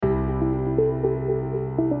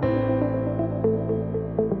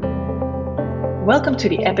Welcome to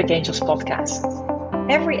the Epic Angels podcast.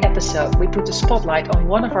 Every episode, we put the spotlight on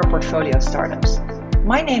one of our portfolio startups.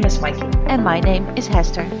 My name is Maaike. And my name is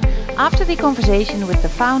Hester. After the conversation with the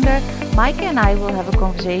founder, Maaike and I will have a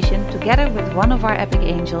conversation together with one of our Epic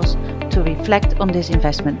Angels to reflect on this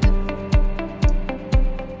investment.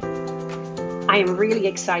 I am really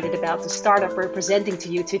excited about the startup we're presenting to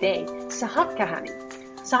you today, Sehat Kahani.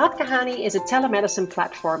 Sehat Kahani is a telemedicine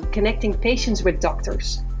platform connecting patients with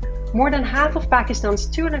doctors. More than half of Pakistan's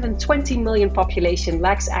 220 million population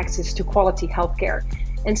lacks access to quality healthcare,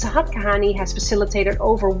 and Sehat Kahani has facilitated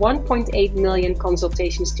over 1.8 million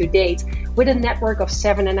consultations to date with a network of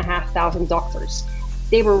 7,500 doctors.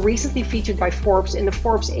 They were recently featured by Forbes in the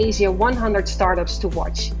Forbes Asia 100 Startups to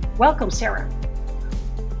Watch. Welcome, Sara.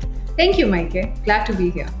 Thank you, Maaike. Glad to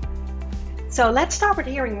be here. So let's start with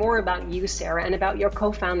hearing more about you, Sara, and about your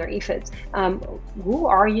co-founder, Ifit. Who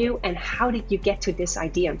are you and how did you get to this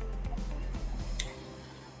idea?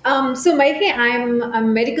 So Maaike, I'm a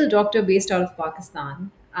medical doctor based out of Pakistan.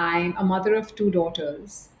 I'm a mother of two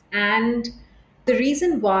daughters. And the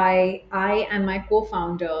reason why I and my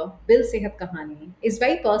co-founder built Sehat Kahani is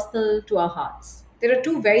very personal to our hearts. There are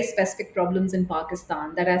two very specific problems in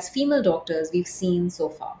Pakistan that as female doctors we've seen so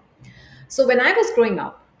far. So when I was growing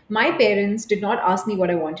up, my parents did not ask me what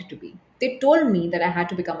I wanted to be. They told me that I had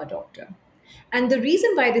to become a doctor. And the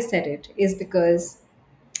reason why they said it is because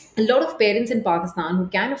a lot of parents in Pakistan who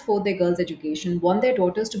can afford their girls' education want their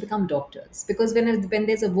daughters to become doctors. Because when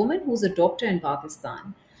there's a woman who's a doctor in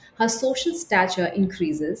Pakistan, her social stature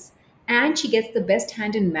increases and she gets the best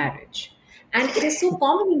hand in marriage. And it is so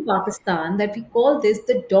common in Pakistan that we call this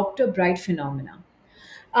the doctor bride phenomena.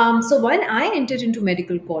 So when I entered into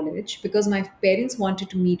medical college, because my parents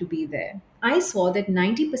wanted me to be there, I saw that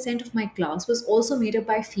 90% of my class was also made up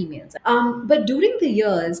by females. But during the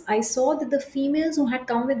years, I saw that the females who had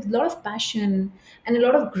come with a lot of passion and a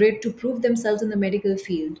lot of grit to prove themselves in the medical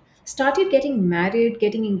field started getting married,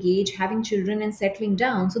 getting engaged, having children, and settling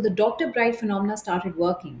down. So the doctor bride phenomena started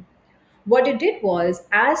working. What it did was,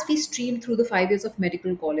 as we streamed through the 5 years of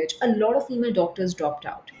medical college, a lot of female doctors dropped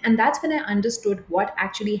out. And that's when I understood what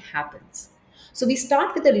actually happens. So we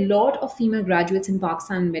start with a lot of female graduates in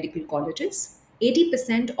Pakistan medical colleges.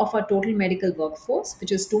 80% of our total medical workforce,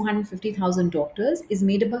 which is 250,000 doctors, is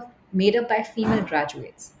made up by female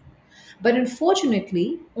graduates. But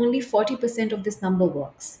unfortunately, only 40% of this number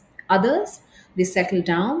works. Others, they settle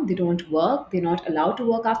down, they don't work, they're not allowed to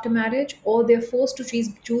work after marriage, or they're forced to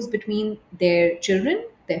choose between their children,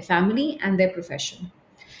 their family, and their profession.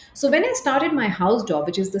 So, when I started my house job,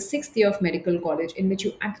 which is the 6th year of medical college, in which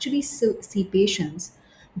you actually see patients,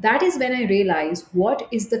 that is when I realized what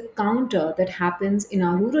is the counter that happens in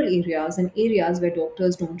our rural areas and areas where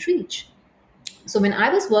doctors don't reach. So when I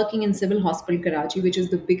was working in Civil Hospital Karachi, which is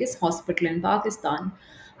the biggest hospital in Pakistan,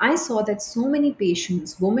 I saw that so many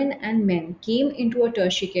patients, women and men, came into a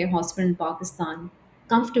tertiary care hospital in Pakistan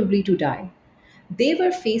comfortably to die. They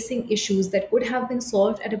were facing issues that could have been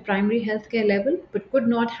solved at a primary healthcare level, but could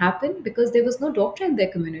not happen because there was no doctor in their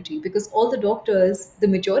community. Because all the doctors, the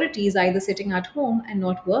majority is either sitting at home and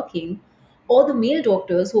not working, or the male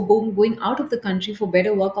doctors who are going out of the country for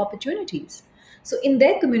better work opportunities. So in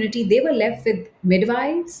their community, they were left with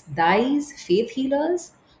midwives, dais, faith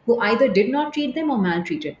healers who either did not treat them or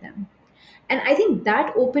maltreated them. And I think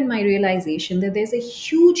that opened my realization that there's a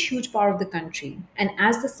huge, huge part of the country. And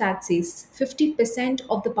as the stat says, 50%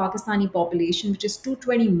 of the Pakistani population, which is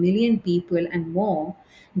 220 million people and more,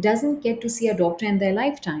 doesn't get to see a doctor in their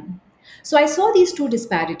lifetime. So I saw these two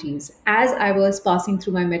disparities as I was passing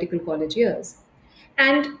through my medical college years.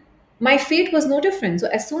 And my fate was no different. So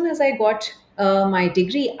as soon as I got my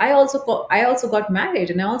degree, I also got married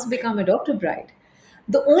and I also became a doctor bride.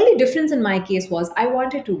 The only difference in my case was I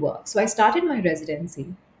wanted to work. So I started my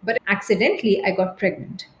residency, but accidentally I got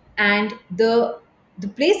pregnant. And the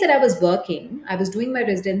place that I was working, I was doing my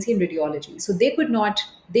residency in radiology. So they could not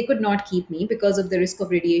keep me because of the risk of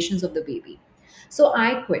radiations of the baby. So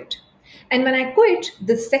I quit. And when I quit,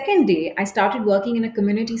 the second day I started working in a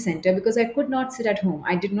community center because I could not sit at home.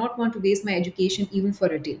 I did not want to waste my education even for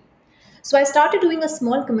a day. So I started doing a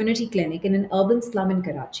small community clinic in an urban slum in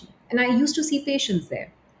Karachi, and I used to see patients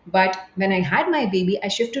there. But when I had my baby, I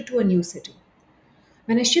shifted to a new city.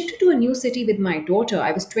 When I shifted to a new city with my daughter,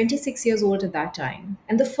 I was 26 years old at that time.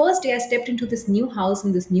 And the first day I stepped into this new house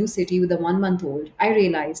in this new city with a 1 month old, I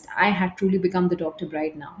realized I had truly become the doctor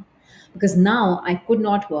bride now. Because now I could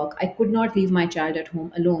not work, I could not leave my child at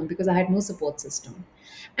home alone because I had no support system.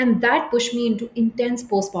 And that pushed me into intense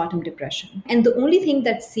postpartum depression. And the only thing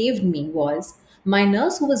that saved me was my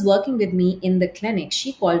nurse who was working with me in the clinic.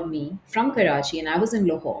 She called me from Karachi and I was in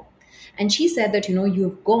Lahore. And she said that,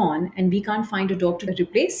 you've gone and we can't find a doctor to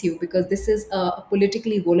replace you because this is a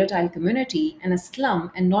politically volatile community and a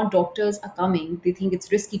slum, and not doctors are coming. They think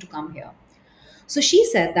it's risky to come here. So she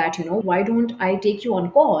said that, why don't I take you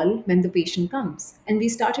on call when the patient comes? And we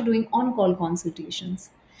started doing on call consultations.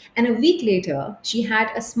 And a week later, she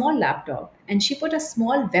had a small laptop and she put a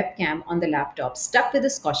small webcam on the laptop stuck with a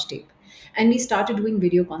scotch tape. And we started doing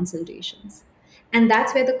video consultations. And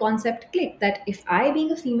that's where the concept clicked that if I,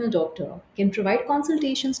 being a female doctor, can provide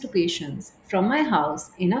consultations to patients from my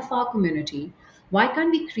house in a far community, why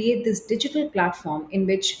can't we create this digital platform in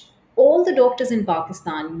which all the doctors in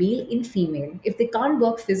Pakistan, male and female, if they can't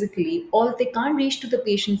work physically or if they can't reach to the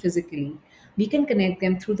patient physically, we can connect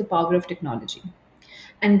them through the power of technology.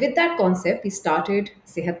 And with that concept, we started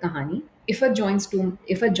Sehat Kahani. Ifat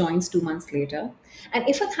joins 2 months later, and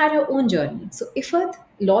Ifat had her own journey. So Ifat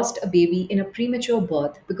lost a baby in a premature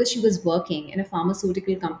birth because she was working in a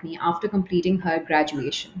pharmaceutical company after completing her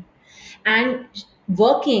graduation. And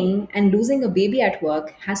working and losing a baby at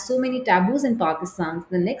work has so many taboos in Pakistan.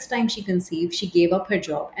 The next time she conceived, she gave up her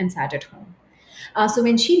job and sat at home. So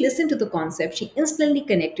when she listened to the concept, she instantly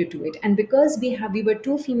connected to it. And because we were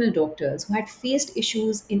two female doctors who had faced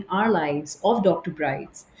issues in our lives of doctor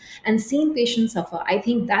brides and seen patients suffer, I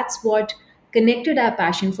think that's what connected our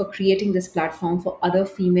passion for creating this platform for other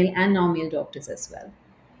female and now male doctors as well.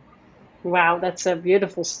 Wow, that's a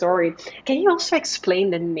beautiful story. Can you also explain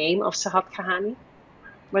the name of Sehat Kahani?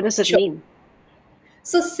 What does it Sure. mean?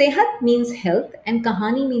 So Sehat means health and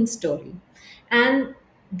Kahani means story. And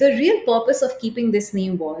the real purpose of keeping this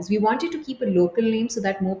name was we wanted to keep a local name so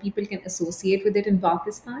that more people can associate with it in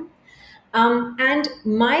Pakistan. And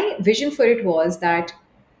my vision for it was that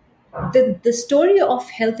the story of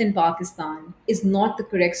health in Pakistan is not the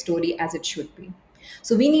correct story as it should be.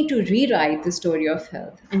 So we need to rewrite the story of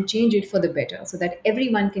health and change it for the better so that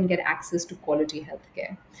everyone can get access to quality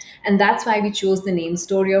healthcare. And that's why we chose the name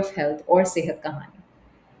Story of Health or Sehat Kahani.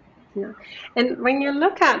 Yeah. And when you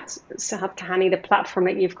look at Sehat Kahani, the platform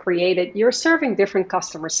that you've created, you're serving different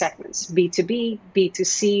customer segments, B2B,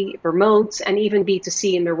 B2C, remote, and even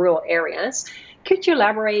B2C in the rural areas. Could you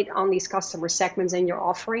elaborate on these customer segments and your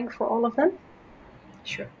offering for all of them?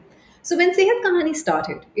 Sure. So when Sehat Kahani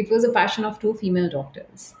started, it was a passion of two female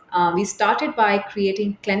doctors. We started by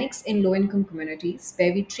creating clinics in low-income communities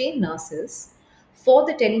where we train nurses for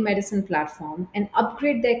the telemedicine platform and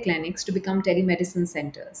upgrade their clinics to become telemedicine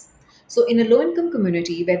centers. So in a low-income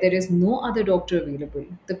community where there is no other doctor available,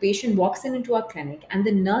 the patient walks into our clinic and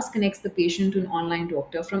the nurse connects the patient to an online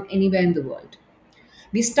doctor from anywhere in the world.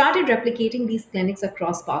 We started replicating these clinics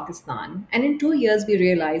across Pakistan, and in 2 years, we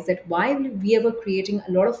realized that while we were creating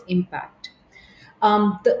a lot of impact,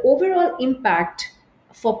 the overall impact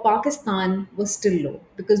for Pakistan was still low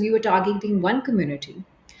because we were targeting one community.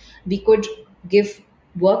 We could give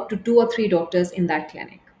work to two or three doctors in that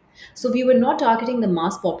clinic. So we were not targeting the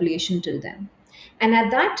mass population till then. And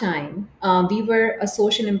at that time, we were a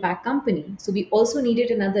social impact company. So we also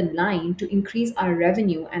needed another line to increase our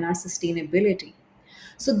revenue and our sustainability.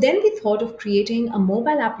 So then we thought of creating a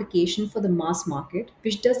mobile application for the mass market,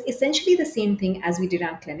 which does essentially the same thing as we did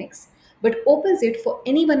our clinics, but opens it for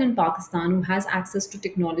anyone in Pakistan who has access to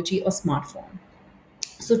technology or smartphone.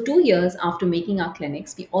 So 2 years after making our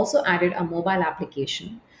clinics, we also added a mobile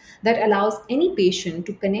application that allows any patient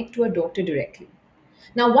to connect to a doctor directly.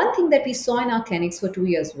 Now, one thing that we saw in our clinics for 2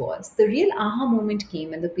 years was the real aha moment came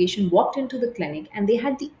when the patient walked into the clinic and they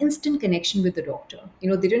had the instant connection with the doctor.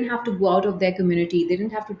 They didn't have to go out of their community, they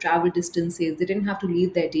didn't have to travel distances, they didn't have to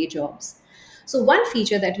leave their day jobs. So, one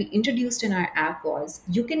feature that we introduced in our app was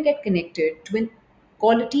you can get connected to a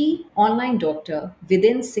quality online doctor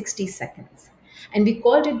within 60 seconds. And we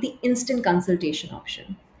called it the instant consultation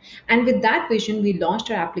option. And with that vision, we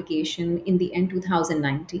launched our application in the end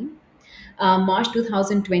 2019. March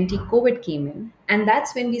 2020, COVID came in, and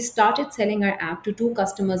that's when we started selling our app to two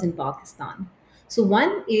customers in Pakistan. So,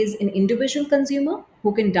 one is an individual consumer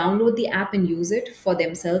who can download the app and use it for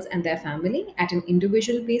themselves and their family at an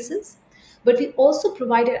individual basis. But we also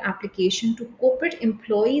provide an application to corporate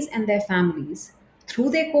employees and their families through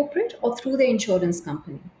their corporate or through their insurance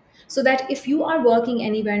company. So that if you are working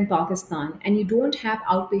anywhere in Pakistan and you don't have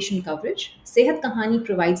outpatient coverage, Sehat Kahani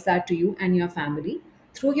provides that to you and your family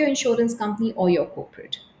through your insurance company or your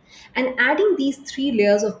corporate. And adding these three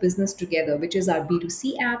layers of business together, which is our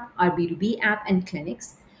B2C app, our B2B app, and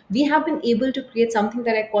clinics, we have been able to create something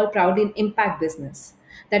that I call proudly an impact business.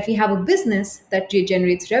 That we have a business that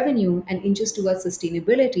generates revenue and inches towards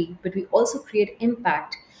sustainability, but we also create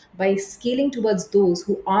impact by scaling towards those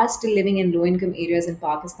who are still living in low income areas in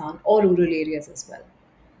Pakistan or rural areas as well.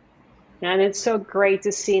 And it's so great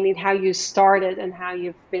to see it, how you started and how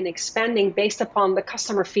you've been expanding based upon the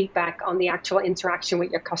customer feedback on the actual interaction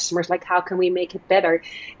with your customers. Like, how can we make it better?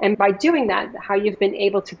 And by doing that, how you've been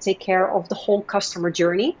able to take care of the whole customer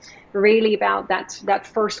journey, really about that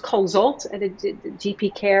first consult and the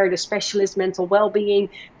GP care, the specialist mental well-being,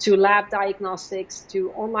 to lab diagnostics,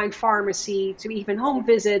 to online pharmacy, to even home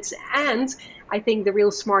visits. And I think the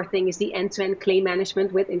real smart thing is the end-to-end claim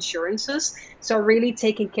management with insurances. So really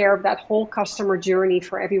taking care of that whole customer journey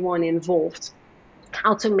for everyone involved,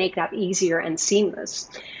 how to make that easier and seamless.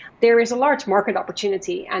 There is a large market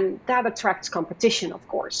opportunity, and that attracts competition, of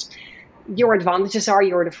course. Your advantages are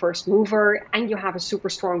you're the first mover and you have a super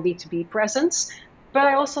strong B2B presence. But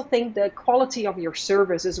I also think the quality of your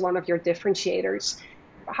service is one of your differentiators.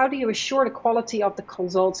 How do you assure the quality of the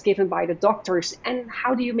consults given by the doctors? And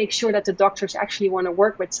how do you make sure that the doctors actually want to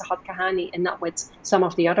work with Sehat Kahani and not with some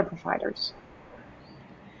of the other providers?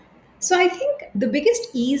 So I think the biggest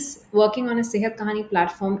ease working on a Sehat Kahani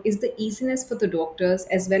platform is the easiness for the doctors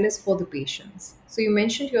as well as for the patients. So you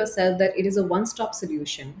mentioned yourself that it is a one-stop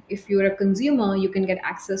solution. If you're a consumer, you can get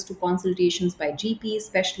access to consultations by GPs,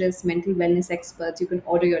 specialists, mental wellness experts. You can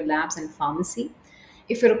order your labs and pharmacy.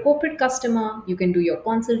 If you're a corporate customer, you can do your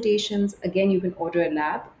consultations. Again, you can order a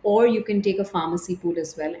lab or you can take a pharmacy pool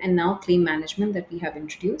as well. And now claim management that we have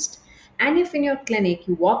introduced. And if in your clinic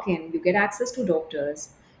you walk in, you get access to doctors,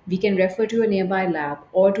 we can refer to a nearby lab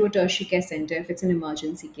or to a tertiary care center if it's an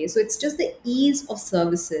emergency case. So it's just the ease of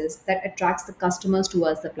services that attracts the customers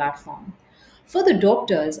towards the platform. For the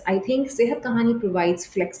doctors, I think Sehat Kahani provides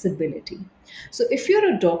flexibility. So if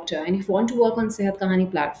you're a doctor and if you want to work on Sehat Kahani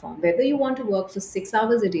platform, whether you want to work for 6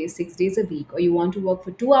 hours a day, 6 days a week, or you want to work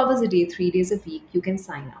for 2 hours a day, 3 days a week, you can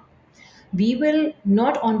sign up. We will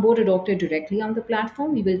not onboard a doctor directly on the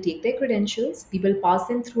platform. We will take their credentials, we will pass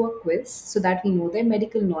them through a quiz so that we know their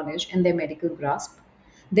medical knowledge and their medical grasp.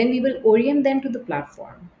 Then we will orient them to the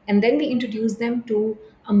platform. And then we introduce them to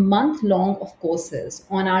a month long of courses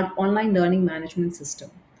on our online learning management system.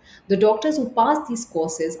 The doctors who pass these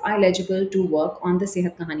courses are eligible to work on the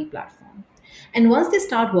Sehat Kahani platform. And once they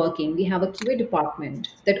start working, we have a QA department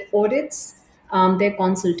that audits their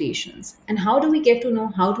consultations. And how do we get to know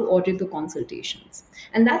how to audit the consultations?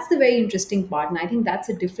 And that's the very interesting part. And I think that's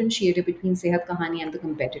a differentiator between Sehat Kahani and the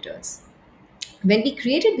competitors. When we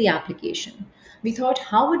created the application, we thought,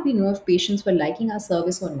 how would we know if patients were liking our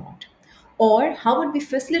service or not? Or how would we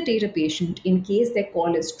facilitate a patient in case their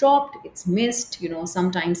call is dropped, it's missed,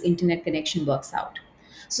 sometimes internet connection works out.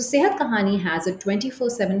 So Sehat Kahani has a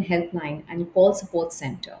 24/7 helpline and call support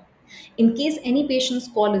center. In case any patient's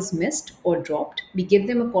call is missed or dropped, we give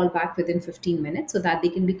them a call back within 15 minutes so that they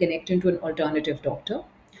can be connected to an alternative doctor.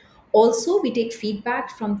 Also, we take feedback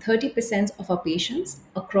from 30% of our patients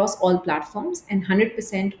across all platforms and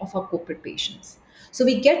 100% of our corporate patients. So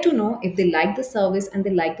we get to know if they like the service and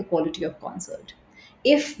they like the quality of consult.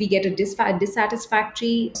 If we get a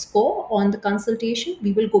dissatisfactory score on the consultation,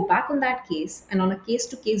 we will go back on that case and on a case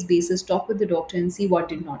to case basis talk with the doctor and see what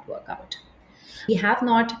did not work out. We have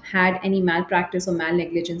not had any malpractice or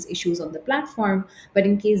malnegligence issues on the platform, but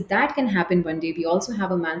in case that can happen one day, we also have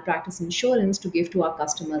a malpractice insurance to give to our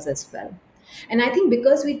customers as well. And I think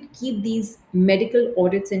because we keep these medical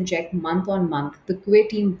audits in check month on month, the QA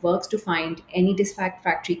team works to find any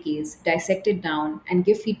dissatisfactory case, dissect it down, and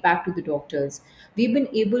give feedback to the doctors. We've been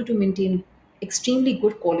able to maintain extremely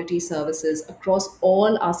good quality services across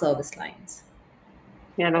all our service lines.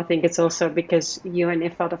 Yeah, and I think it's also because you and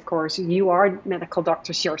Ifat, of course, you are medical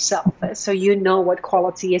doctors yourself. So you know what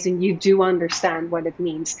quality is and you do understand what it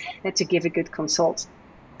means to give a good consult.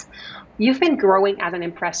 You've been growing at an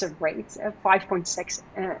impressive rate,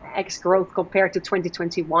 5.6x growth compared to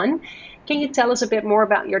 2021. Can you tell us a bit more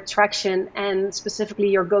about your traction and specifically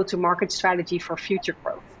your go-to-market strategy for future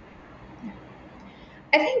growth?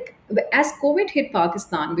 I think as COVID hit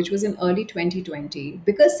Pakistan, which was in early 2020,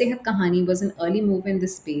 because Sehat Kahani was an early mover in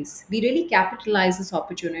this space, we really capitalized this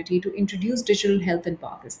opportunity to introduce digital health in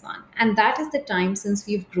Pakistan. And that is the time since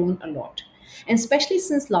we've grown a lot. And especially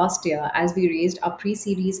since last year, as we raised our pre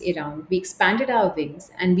series A round, we expanded our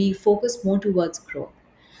wings and we focused more towards growth.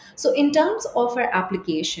 So, in terms of our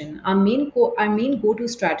application, our main go-to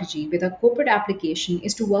strategy with our corporate application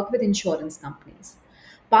is to work with insurance companies.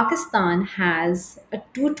 Pakistan has a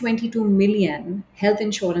 222 million health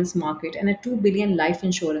insurance market and a 2 billion life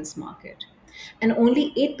insurance market. And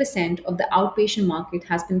only 8% of the outpatient market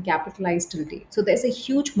has been capitalized till date. So there's a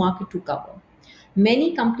huge market to cover.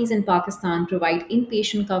 Many companies in Pakistan provide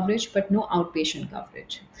inpatient coverage but no outpatient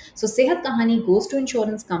coverage. So Sehat Kahani goes to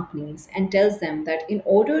insurance companies and tells them that in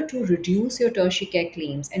order to reduce your tertiary care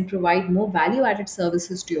claims and provide more value added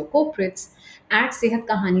services to your corporates, add Sehat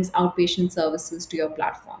Kahani's outpatient services to your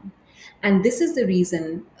platform. And this is the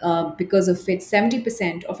reason, because of which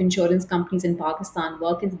 70% of insurance companies in Pakistan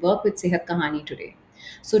work with Sehat Kahani today.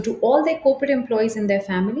 So, to all their corporate employees and their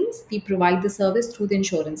families, we provide the service through the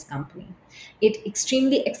insurance company. It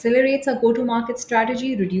extremely accelerates our go to market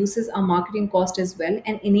strategy, reduces our marketing cost as well,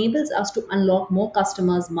 and enables us to unlock more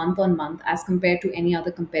customers month on month as compared to any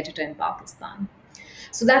other competitor in Pakistan.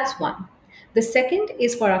 So that's one. The second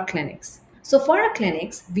is for our clinics. So for our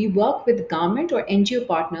clinics, we work with government or NGO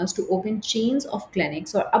partners to open chains of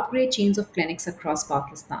clinics or upgrade chains of clinics across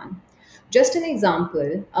Pakistan. Just an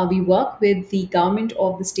example, we work with the government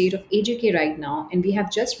of the state of AJK right now, and we have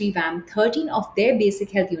just revamped 13 of their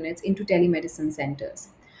basic health units into telemedicine centers.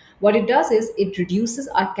 What it does is it reduces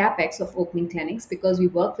our capex of opening clinics because we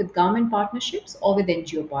work with government partnerships or with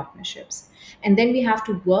NGO partnerships. And then we have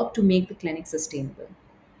to work to make the clinic sustainable.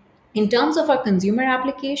 In terms of our consumer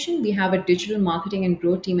application, we have a digital marketing and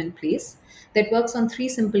growth team in place that works on three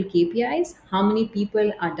simple KPIs: how many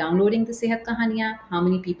people are downloading the Sehat Kahani app, how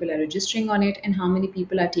many people are registering on it, and how many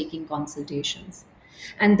people are taking consultations.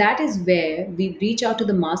 And that is where we reach out to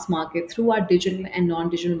the mass market through our digital and non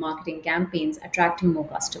digital marketing campaigns, attracting more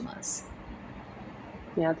customers.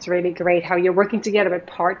 Yeah, it's really great how you're working together with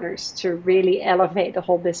partners to really elevate the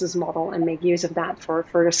whole business model and make use of that for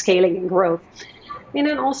further scaling and growth. And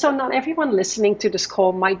also, not everyone listening to this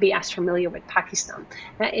call might be as familiar with Pakistan.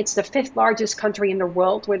 It's the fifth largest country in the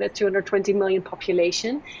world with a 220 million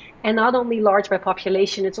population. And not only large by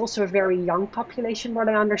population, it's also a very young population, what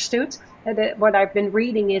I understood. What I've been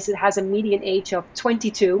reading is it has a median age of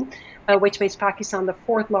 22, which makes Pakistan the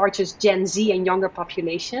fourth largest Gen Z and younger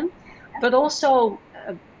population. But also,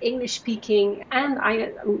 English speaking, and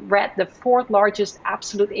I read the fourth largest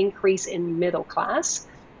absolute increase in middle class.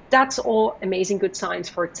 That's all amazing good signs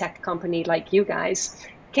for a tech company like you guys.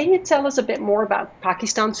 Can you tell us a bit more about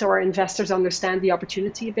Pakistan so our investors understand the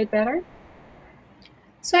opportunity a bit better?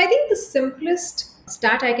 So I think the simplest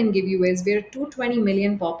stat I can give you is we're a 220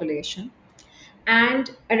 million population,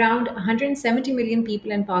 and around 170 million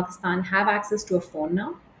people in Pakistan have access to a phone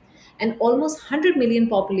now, and almost 100 million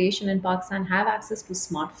population in Pakistan have access to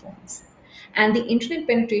smartphones. And the internet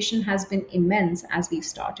penetration has been immense as we've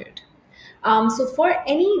started. So, for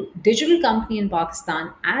any digital company in Pakistan,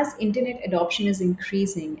 as internet adoption is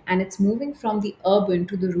increasing and it's moving from the urban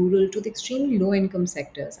to the rural to the extremely low income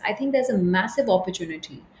sectors, I think there's a massive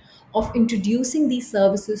opportunity of introducing these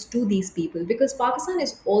services to these people, because Pakistan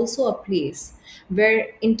is also a place where,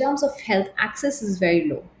 in terms of health, access is very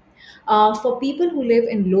low. For people who live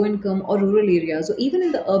in low income or rural areas, or even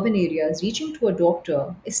in the urban areas, reaching to a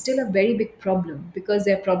doctor is still a very big problem because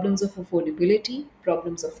there are problems of affordability,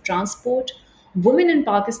 problems of transport. Women in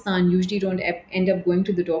Pakistan usually don't end up going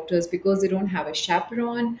to the doctors because they don't have a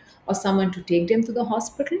chaperone or someone to take them to the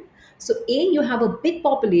hospital. So, A, you have a big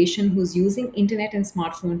population who's using internet and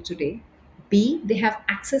smartphones today. B, they have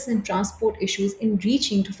access and transport issues in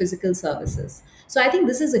reaching to physical services. So I think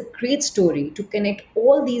this is a great story to connect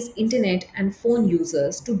all these internet and phone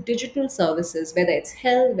users to digital services, whether it's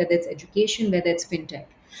health, whether it's education, whether it's fintech.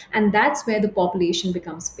 And that's where the population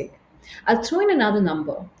becomes big. I'll throw in another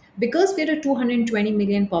number. Because we're a 220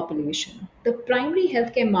 million population, the primary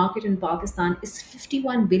healthcare market in Pakistan is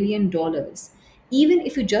 $51 billion, even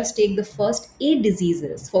if you just take the first 8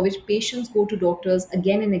 diseases for which patients go to doctors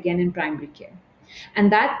again and again in primary care.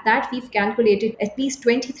 And that we've calculated at least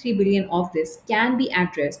 23 billion of this can be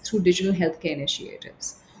addressed through digital healthcare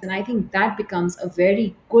initiatives. And I think that becomes a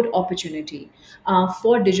very good opportunity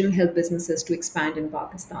for digital health businesses to expand in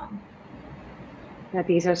Pakistan. Yeah,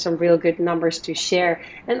 these are some real good numbers to share.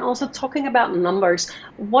 And also talking about numbers,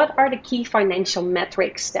 what are the key financial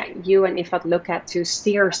metrics that you and Ifat look at to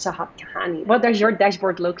steer Sahat Kahani? What does your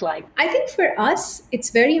dashboard look like? I think for us, it's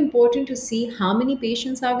very important to see how many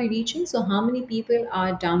patients are we reaching. So, how many people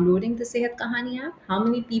are downloading the Sehat Kahani app, how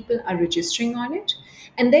many people are registering on it,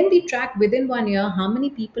 and then we track within 1 year how many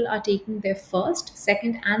people are taking their first,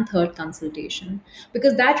 second, and third consultation,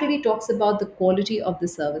 because that really talks about the quality of the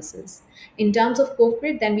services. In terms of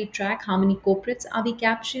corporate, then we track how many corporates are we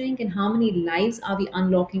capturing and how many lives are we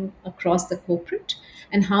unlocking across the corporate,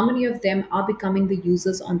 and how many of them are becoming the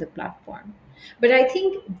users on the platform. But I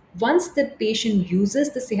think once the patient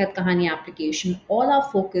uses the Sehat Kahani application, all our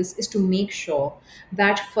focus is to make sure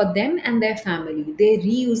that for them and their family, they're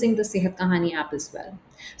reusing the Sehat Kahani app as well.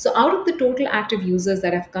 So out of the total active users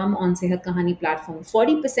that have come on Sehat Kahani platform,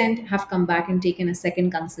 40% have come back and taken a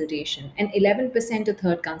second consultation and 11% a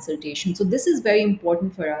third consultation. So this is very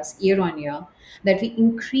important for us year on year, that we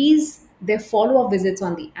increase their follow-up visits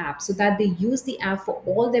on the app so that they use the app for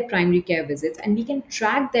all their primary care visits, and we can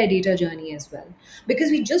track their data journey as well,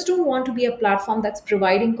 because we just don't want to be a platform that's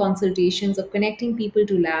providing consultations or connecting people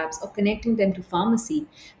to labs or connecting them to pharmacy.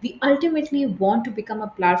 We ultimately want to become a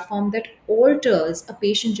platform that alters a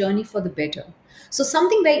patient journey for the better. So,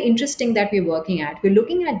 something very interesting that we're working at, we're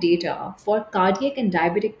looking at data for cardiac and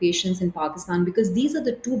diabetic patients in Pakistan, because these are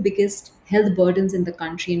the two biggest health burdens in the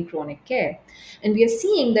country in chronic care. And we are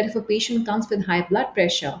seeing that if a patient comes with high blood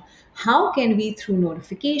pressure, how can we, through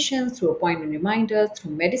notifications, through appointment reminders,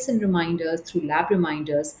 through medicine reminders, through lab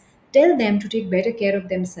reminders, tell them to take better care of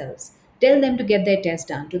themselves? Tell them to get their test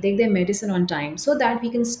done, to take their medicine on time, so that we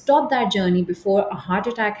can stop that journey before a heart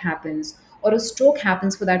attack happens or a stroke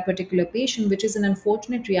happens for that particular patient, which is an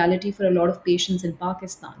unfortunate reality for a lot of patients in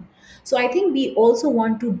Pakistan. So I think we also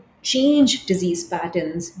want to change disease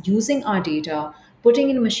patterns using our data, putting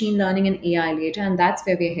in machine learning and AI later, and that's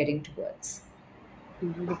where we're heading towards.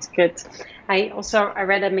 That's good. I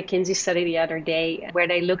read a McKinsey study the other day where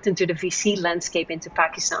they looked into the VC landscape into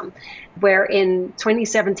Pakistan, where in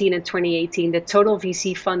 2017 and 2018 the total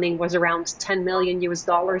VC funding was around 10 million US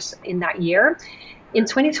dollars in that year. In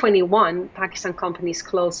 2021, Pakistan companies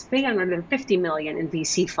closed 350 million in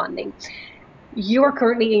VC funding. You are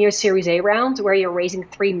currently in your Series A round where you're raising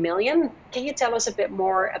 3 million. Can you tell us a bit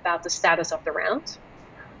more about the status of the round?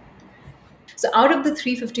 So out of the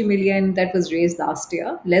 350 million that was raised last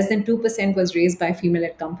year, less than 2% was raised by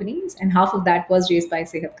female-led companies, and half of that was raised by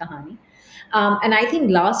Sehat Kahani. And I think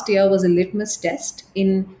last year was a litmus test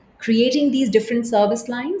in creating these different service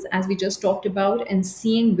lines, as we just talked about, and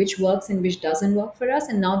seeing which works and which doesn't work for us.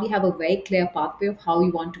 And now we have a very clear pathway of how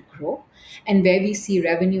we want to grow and where we see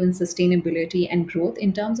revenue and sustainability and growth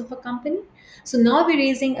in terms of a company. So now we're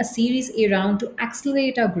raising a Series A round to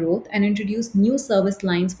accelerate our growth and introduce new service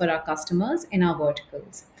lines for our customers in our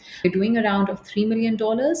verticals. We're doing a round of $3 million.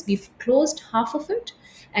 dollars. We've closed half of it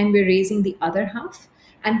and we're raising the other half.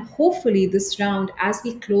 And hopefully, this round, as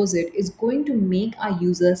we close it, is going to make our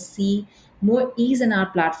users see more ease in our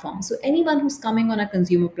platform. So, anyone who's coming on a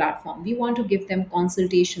consumer platform, we want to give them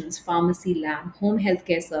consultations, pharmacy, lab, home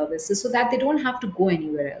healthcare services so that they don't have to go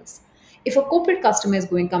anywhere else. If a corporate customer is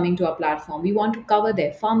going coming to our platform, we want to cover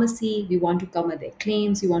their pharmacy, we want to cover their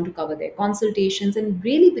claims, we want to cover their consultations, and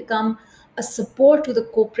really become a support to the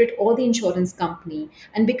corporate or the insurance company,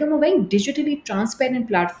 and become a very digitally transparent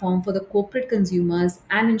platform for the corporate consumers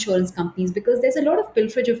and insurance companies, because there's a lot of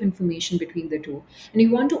pilferage of information between the two, and we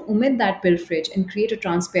want to omit that pilferage and create a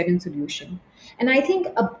transparent solution. And I think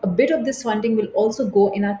a bit of this funding will also go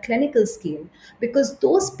in our clinical scale, because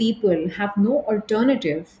those people have no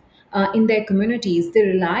alternative in their communities. They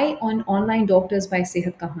rely on online doctors by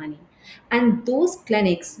Sehat Kahani. And those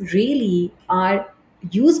clinics really are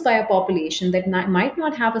used by a population that might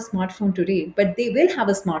not have a smartphone today, but they will have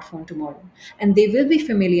a smartphone tomorrow. And they will be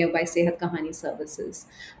familiar by Sehat Kahani services.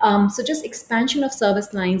 So just expansion of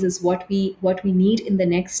service lines is what we need in the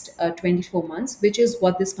next 24 months, which is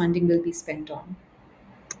what this funding will be spent on.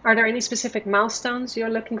 Are there any specific milestones you're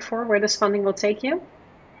looking for where this funding will take you?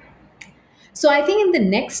 So I think in the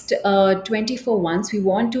next 24 months, we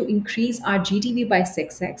want to increase our GTV by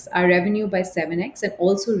 6x, our revenue by 7x, and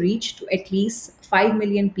also reach to at least 5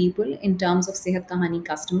 million people in terms of Sehat Kahani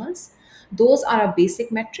customers. Those are our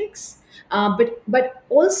basic metrics. But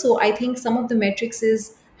also, I think some of the metrics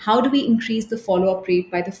is, how do we increase the follow-up rate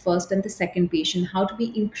by the first and the second patient? How do we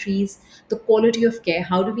increase the quality of care?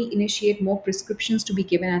 How do we initiate more prescriptions to be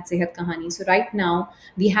given at Sehat Kahani? So right now,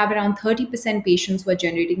 we have around 30% patients who are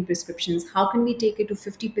generating prescriptions. How can we take it to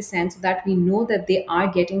 50% so that we know that they are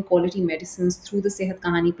getting quality medicines through the Sehat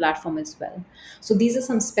Kahani platform as well? So these are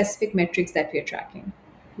some specific metrics that we're tracking.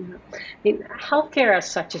 Yeah. I mean, healthcare as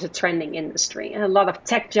such is a trending industry, and a lot of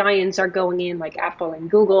tech giants are going in, like Apple and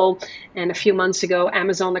Google. And a few months ago,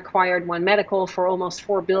 Amazon acquired One Medical for almost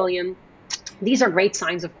 4 billion. These are great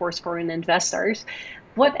signs, of course, for investors.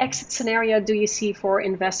 What exit scenario do you see for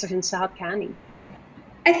investors in Saad Khani?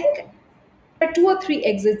 I think there are two or three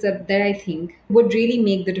exits that I think would really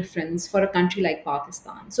make the difference for a country like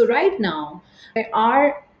Pakistan. So right now, there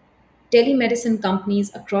are telemedicine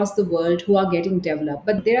companies across the world who are getting developed,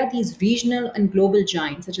 but there are these regional and global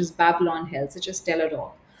giants such as Babylon Health, such as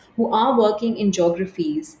Teladoc, who are working in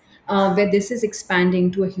geographies where this is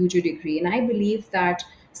expanding to a huge degree. And I believe that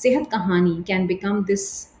Sehat Kahani can become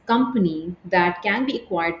this company that can be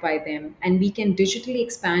acquired by them, and we can digitally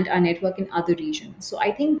expand our network in other regions. So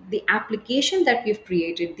I think the application that we've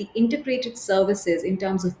created, the integrated services in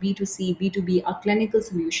terms of B2C, B2B, our clinical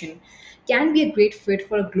solution, can be a great fit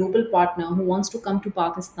for a global partner who wants to come to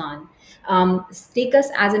Pakistan, take us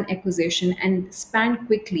as an acquisition, and span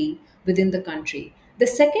quickly within the country. The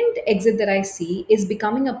second exit that I see is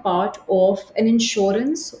becoming a part of an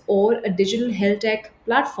insurance or a digital health tech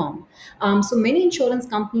platform. So many insurance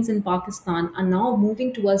companies in Pakistan are now moving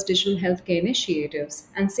towards digital healthcare initiatives,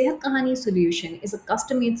 and Sehat Kahani solution is a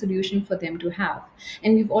custom-made solution for them to have.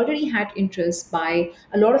 And we've already had interest by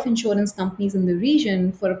a lot of insurance companies in the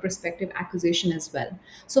region for a prospective acquisition as well.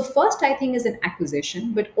 So first, I think is an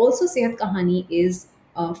acquisition, but also Sehat Kahani is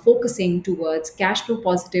focusing towards cash flow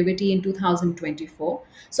positivity in 2024.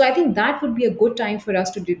 So I think that would be a good time for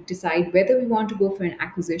us to decide whether we want to go for an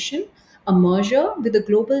acquisition, a merger with a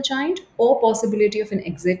global giant, or possibility of an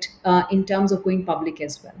exit in terms of going public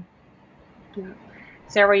as well. Yeah.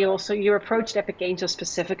 Sarah, you approached Epic Angel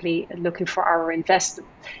specifically looking for our investment,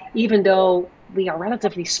 even though we are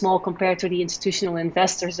relatively small compared to the institutional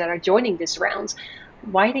investors that are joining this round.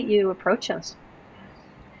 Why did you approach us?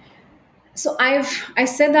 So I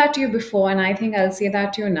said that to you before, and I think I'll say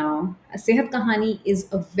that to you now. Sehat Kahani is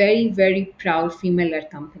a very, very proud female-led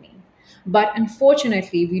company. But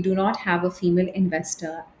unfortunately, we do not have a female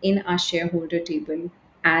investor in our shareholder table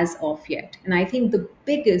as of yet. And I think the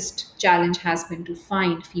biggest challenge has been to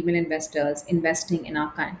find female investors investing in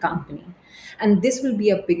our company. And this will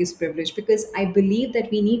be a biggest privilege because I believe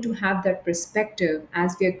that we need to have that perspective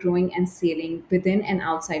as we are growing and scaling within and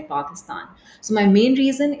outside Pakistan. So, my main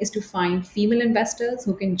reason is to find female investors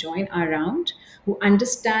who can join our round, who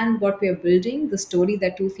understand what we are building, the story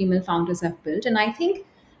that two female founders have built. And I think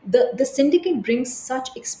the syndicate brings such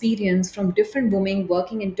experience from different women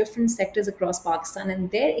working in different sectors across Pakistan,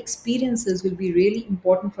 and their experiences will be really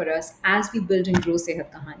important for us as we build and grow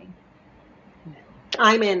Sehat Kahani.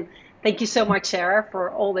 I'm in. Thank you so much, Sarah, for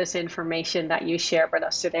all this information that you shared with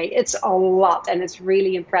us today. It's a lot, and it's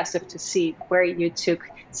really impressive to see where you took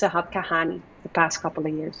Sehat Kahani the past couple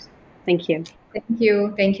of years. Thank you. Thank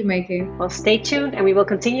you. Thank you, Maaike. Well, stay tuned, and we will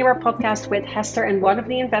continue our podcast with Hester and one of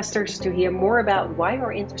the investors to hear more about why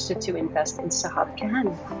we're interested to invest in Sehat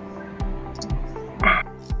Kahani.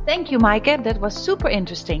 Thank you, Maaike. That was super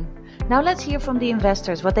interesting. Now let's hear from the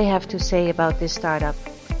investors what they have to say about this startup.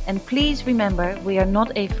 And please remember, we are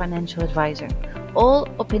not a financial advisor. All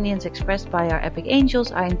opinions expressed by our Epic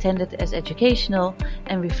Angels are intended as educational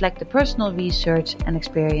and reflect the personal research and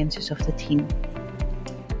experiences of the team.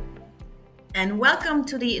 And welcome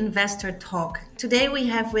to the Investor Talk. Today we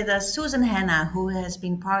have with us Susan Hanna, who has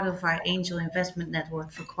been part of our angel investment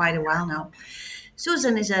network for quite a while now.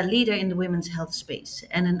 Susan is a leader in the women's health space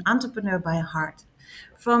and an entrepreneur by heart.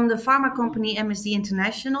 From the pharma company MSD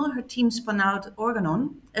International, her team spun out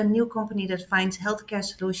Organon, a new company that finds healthcare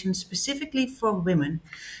solutions specifically for women,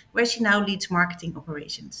 where she now leads marketing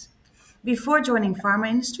operations. Before joining pharma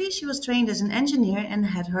industry, she was trained as an engineer and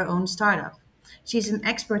had her own startup. She's an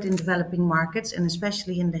expert in developing markets and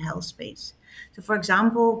especially in the health space. So, for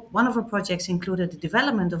example, one of her projects included the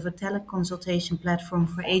development of a teleconsultation platform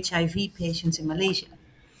for HIV patients in Malaysia.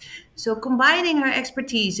 So, combining her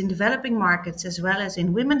expertise in developing markets as well as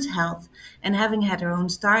in women's health and having had her own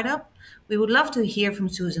startup, we would love to hear from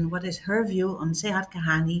Susan what is her view on Sehat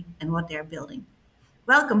Kahani and what they're building.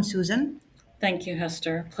 Welcome, Susan. Thank you,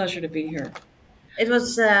 Hester. Pleasure to be here. It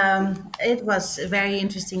was very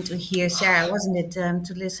interesting to hear, Sarah, wasn't it,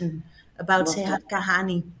 to listen about Loved Sehat it.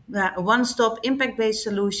 Kahani, a one-stop impact-based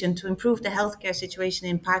solution to improve the healthcare situation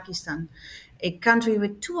in Pakistan, a country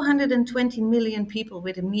with 220 million people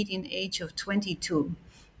with a median age of 22,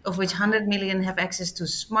 of which 100 million have access to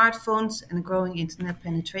smartphones and a growing internet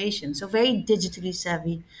penetration. So very digitally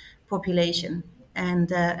savvy population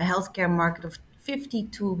and a healthcare market of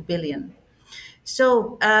 52 billion.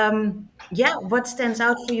 So, yeah, what stands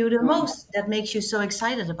out for you the Wow. most that makes you so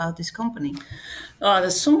excited about this company?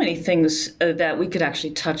 There's so many things that we could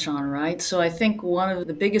actually touch on, right? So I think one of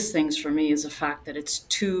the biggest things for me is the fact that it's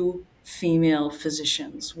two female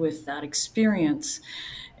physicians with that experience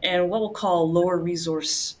and what we'll call lower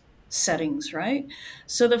resource settings, right?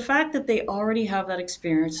 So the fact that they already have that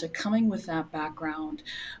experience, they're coming with that background,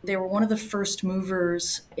 they were one of the first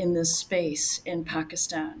movers in this space in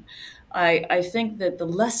Pakistan. I think that the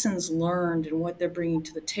lessons learned and what they're bringing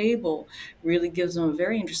to the table really gives them a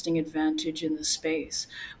very interesting advantage in the space.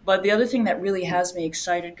 But the other thing that really has me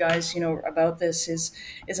excited, guys, about this is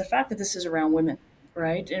the fact that this is around women,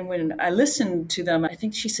 right? And when I listened to them, I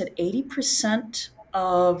think she said 80%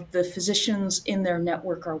 of the physicians in their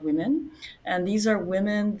network are women. And these are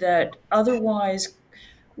women that otherwise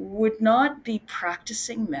would not be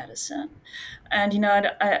practicing medicine. And,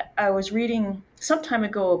 I was reading some time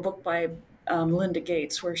ago a book by Melinda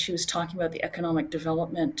Gates, where she was talking about the economic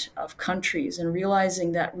development of countries and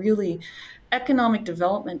realizing that really economic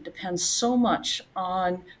development depends so much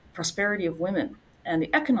on prosperity of women and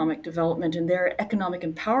the economic development and their economic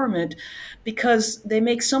empowerment, because they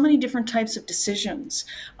make so many different types of decisions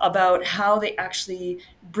about how they actually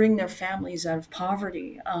bring their families out of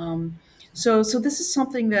poverty. So this is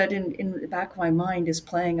something that in the back of my mind is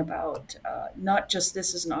playing about not just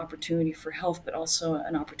this as an opportunity for health, but also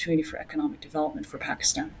an opportunity for economic development for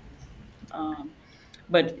Pakistan. Um,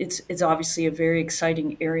 but it's obviously a very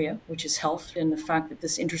exciting area, which is health, and the fact that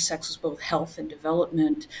this intersects with both health and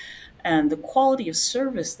development, and the quality of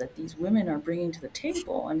service that these women are bringing to the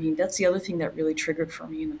table. I mean, that's the other thing that really triggered for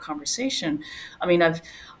me in the conversation. I mean,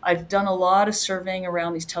 I've done a lot of surveying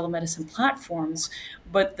around these telemedicine platforms,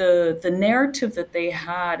 but the narrative that they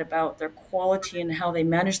had about their quality and how they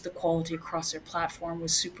managed the quality across their platform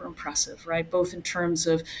was super impressive, right? Both in terms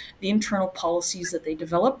of the internal policies that they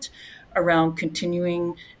developed around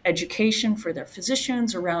continuing education for their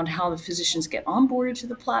physicians, around how the physicians get onboarded to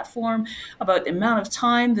the platform, about the amount of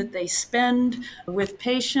time that they spend with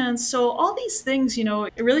patients. So all these things,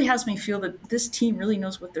 it really has me feel that this team really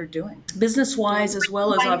knows what they're doing, business-wise as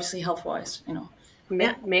well as obviously health-wise.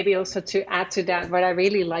 Yeah. Maybe also to add to that, what I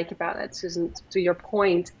really like about it, Susan, to your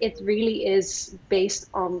point, it really is based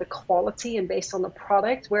on the quality and based on the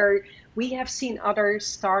product, where we have seen other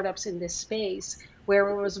startups in this space where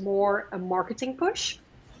it was more a marketing push.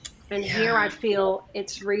 And here I feel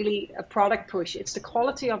it's really a product push. It's the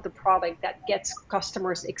quality of the product that gets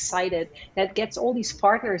customers excited, that gets all these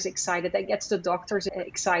partners excited, that gets the doctors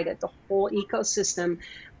excited. The whole ecosystem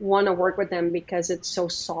want to work with them because it's so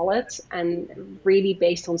solid and really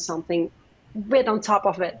based on something. With on top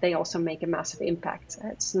of it, they also make a massive impact.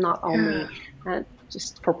 It's not only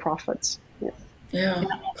just for profits. Yeah,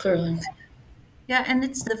 clearly. Yeah, and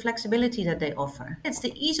it's the flexibility that they offer. It's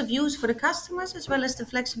the ease of use for the customers as well as the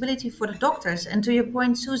flexibility for the doctors. And to your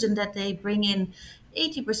point, Susan, that they bring in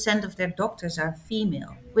 80% of their doctors are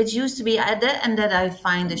female, which used to be, and that I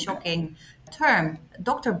find a shocking term,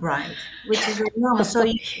 doctor bride, which is very normal. So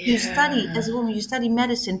you study, as a woman, you study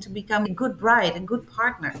medicine to become a good bride and good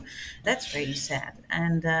partner. That's really sad.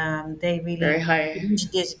 And they Very really high.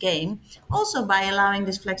 changed this game also by allowing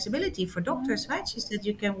this flexibility for doctors, right? She said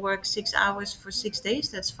you can work 6 hours for 6 days,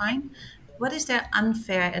 that's fine. What is their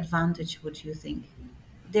unfair advantage, would you think?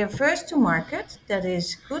 They're first to market, that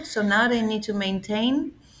is good. So now they need to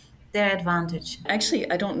maintain their advantage. Actually,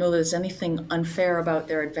 I don't know there's anything unfair about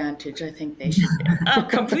their advantage. I think they should be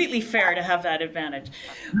completely fair to have that advantage.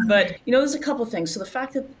 But, there's a couple things. So the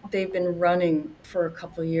fact that they've been running for a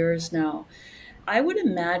couple of years now, I would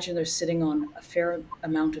imagine they're sitting on a fair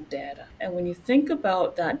amount of data. And when you think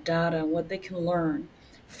about that data and what they can learn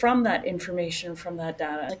from that information, from that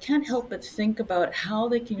data, I can't help but think about how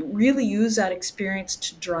they can really use that experience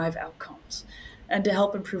to drive outcomes and to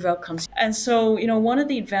help improve outcomes. And so, one of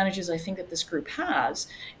the advantages I think that this group has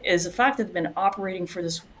is the fact that they've been operating for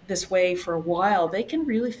this way for a while. They can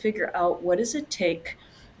really figure out what does it take,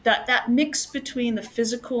 that mix between the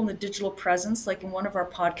physical and the digital presence. Like in one of our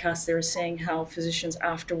podcasts, they were saying how physicians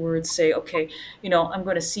afterwards say, okay, I'm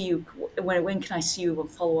going to see you. When can I see you? We'll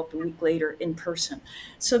follow up a week later in person.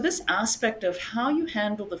 So this aspect of how you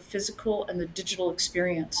handle the physical and the digital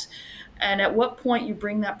experience, and at what point you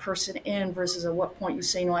bring that person in versus at what point you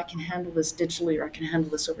say, no, I can handle this digitally or I can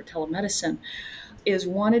handle this over telemedicine, is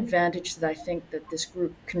one advantage that I think that this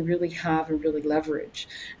group can really have and really leverage.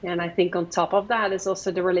 And I think on top of that is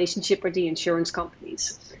also the relationship with the insurance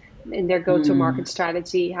companies in their go-to-market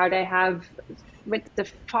strategy, how they have with the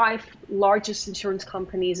 5 largest insurance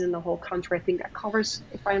companies in the whole country. I think that covers,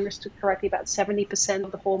 if I understood correctly, about 70%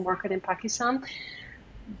 of the whole market in Pakistan.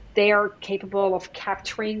 They are capable of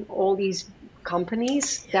capturing all these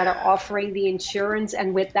companies that are offering the insurance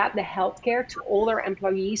and with that the healthcare to all their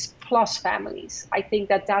employees plus families. I think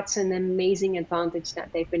that that's an amazing advantage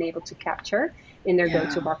that they've been able to capture in their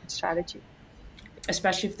go-to-market strategy.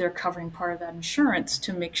 Especially if they're covering part of that insurance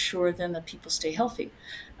to make sure then that people stay healthy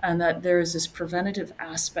and that there is this preventative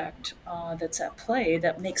aspect that's at play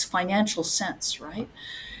that makes financial sense, right?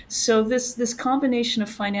 So this combination of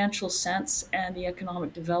financial sense and the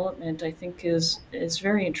economic development, I think, is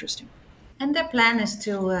very interesting. And their plan is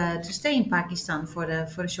to stay in Pakistan for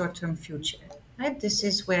the short-term future. Right? This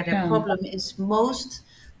is where their problem is most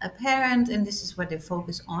apparent, and this is what they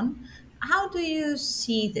focus on. How do you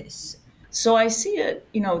see this? So I see it,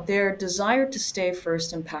 their desire to stay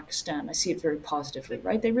first in Pakistan, I see it very positively,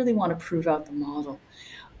 right? They really want to prove out the model.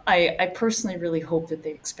 I personally really hope that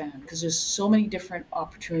they expand because there's so many different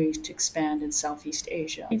opportunities to expand in Southeast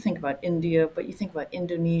Asia. You think about India, but you think about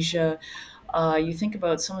Indonesia, you think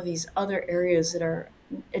about some of these other areas that are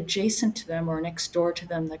adjacent to them or next door to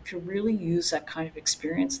them that could really use that kind of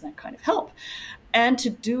experience and that kind of help. And to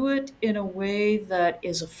do it in a way that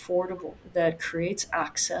is affordable, that creates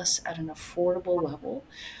access at an affordable level.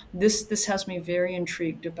 This has me very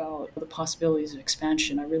intrigued about the possibilities of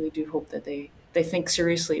expansion. I really do hope that they think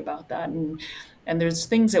seriously about that. And there's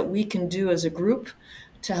things that we can do as a group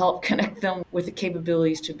to help connect them with the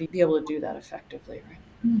capabilities to be able to do that effectively,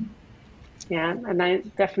 right? Yeah, and I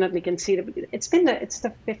definitely can see that it's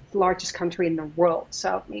the fifth largest country in the world.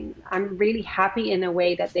 So, I mean, I'm really happy in a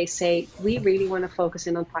way that they say we really want to focus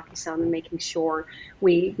in on Pakistan and making sure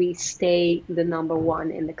we stay the number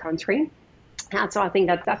one in the country. And so I think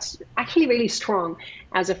that's actually really strong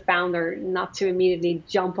as a founder, not to immediately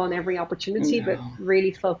jump on every opportunity, but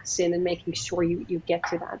really focus in and making sure you get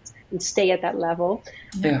to that and stay at that level.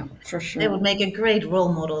 Yeah, for sure. They would make a great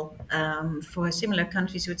role model for similar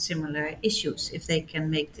countries with similar issues if they can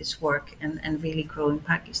make this work and really grow in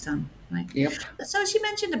Pakistan. Right? Yep. So she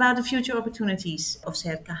mentioned about the future opportunities of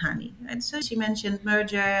Sehat Kahani. Right? So she mentioned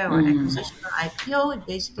merger or acquisition or IPO. It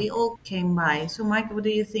basically all came by. So Maaike, what do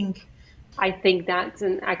you think? I think that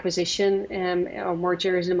an acquisition or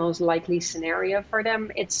merger is the most likely scenario for them.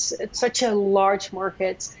 It's such a large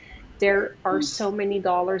market. There are so many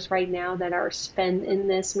dollars right now that are spent in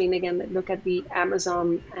this. I mean, again, look at the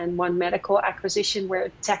Amazon and One Medical acquisition where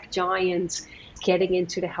tech giants getting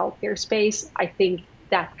into the healthcare space. I think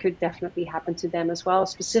that could definitely happen to them as well,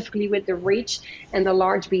 specifically with the reach and the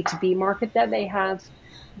large B2B market that they have.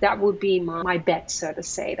 That would be my bet, so to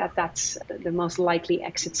say, that's the most likely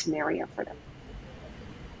exit scenario for them.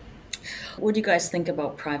 What do you guys think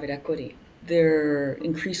about private equity? There are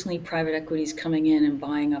increasingly private equities coming in and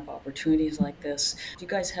buying up opportunities like this. Do you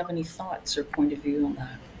guys have any thoughts or point of view on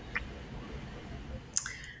that?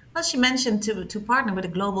 Well, she mentioned to partner with a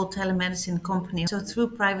global telemedicine company. So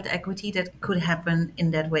through private equity, that could happen in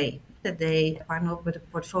that way. That they partner up with a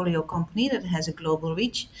portfolio company that has a global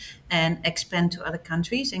reach and expand to other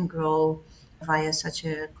countries and grow via such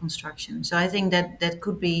a construction. So I think that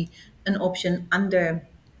could be an option under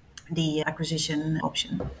the acquisition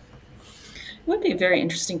option. It would be a very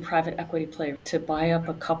interesting private equity play to buy up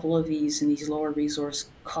a couple of these in these lower resource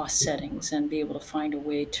cost settings and be able to find a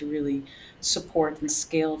way to really support and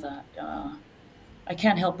scale that. I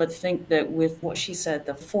can't help but think that with what she said,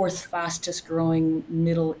 the fourth fastest growing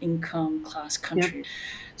middle income class country. Yep.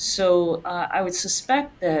 So I would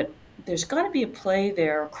suspect that there's got to be a play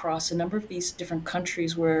there across a number of these different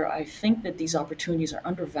countries where I think that these opportunities are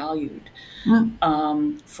undervalued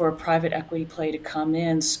for a private equity play to come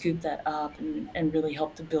in, scoop that up, and really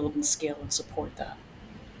help to build and scale and support that.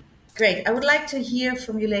 Great. I would like to hear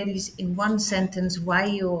from you ladies in one sentence why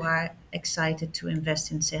you are excited to invest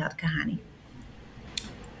in Sehat Kahani.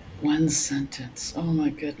 One sentence. Oh my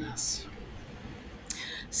goodness.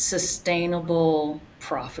 Sustainable,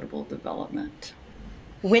 profitable development.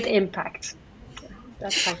 With impact.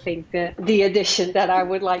 That's, I think, the addition that I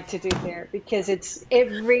would like to do there, because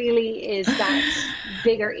it really is that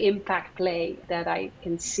bigger impact play that I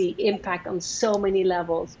can see impact on so many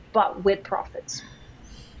levels, but with profits.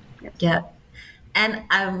 Yes. Yeah. And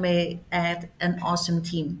I may add an awesome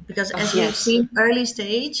team, because as you've seen early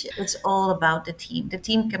stage, it's all about the team. The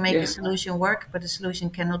team can make a solution work, but the solution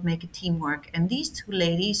cannot make a team work. And these two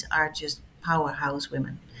ladies are just powerhouse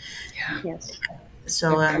women. Yeah. Yes.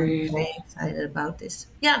 So I'm very excited about this.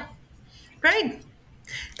 Yeah. Great.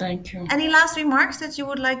 Thank you. Any last remarks that you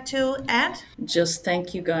would like to add? Just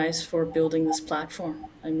thank you guys for building this platform.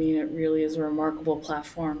 I mean, it really is a remarkable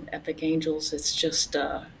platform. Epic Angels, it's just...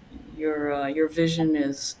 Your vision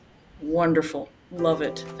is wonderful. Love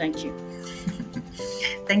it. Thank you.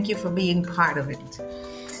 Thank you for being part of it.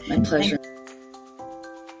 My pleasure.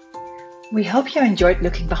 We hope you enjoyed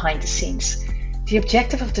looking behind the scenes. The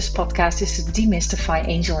objective of this podcast is to demystify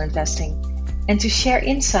angel investing and to share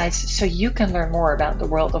insights so you can learn more about the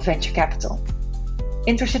world of venture capital.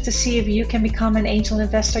 Interested to see if you can become an angel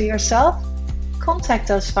investor yourself? Contact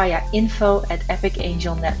us via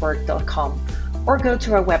info@epicangelnetwork.com or go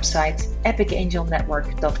to our website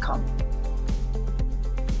epicangelnetwork.com.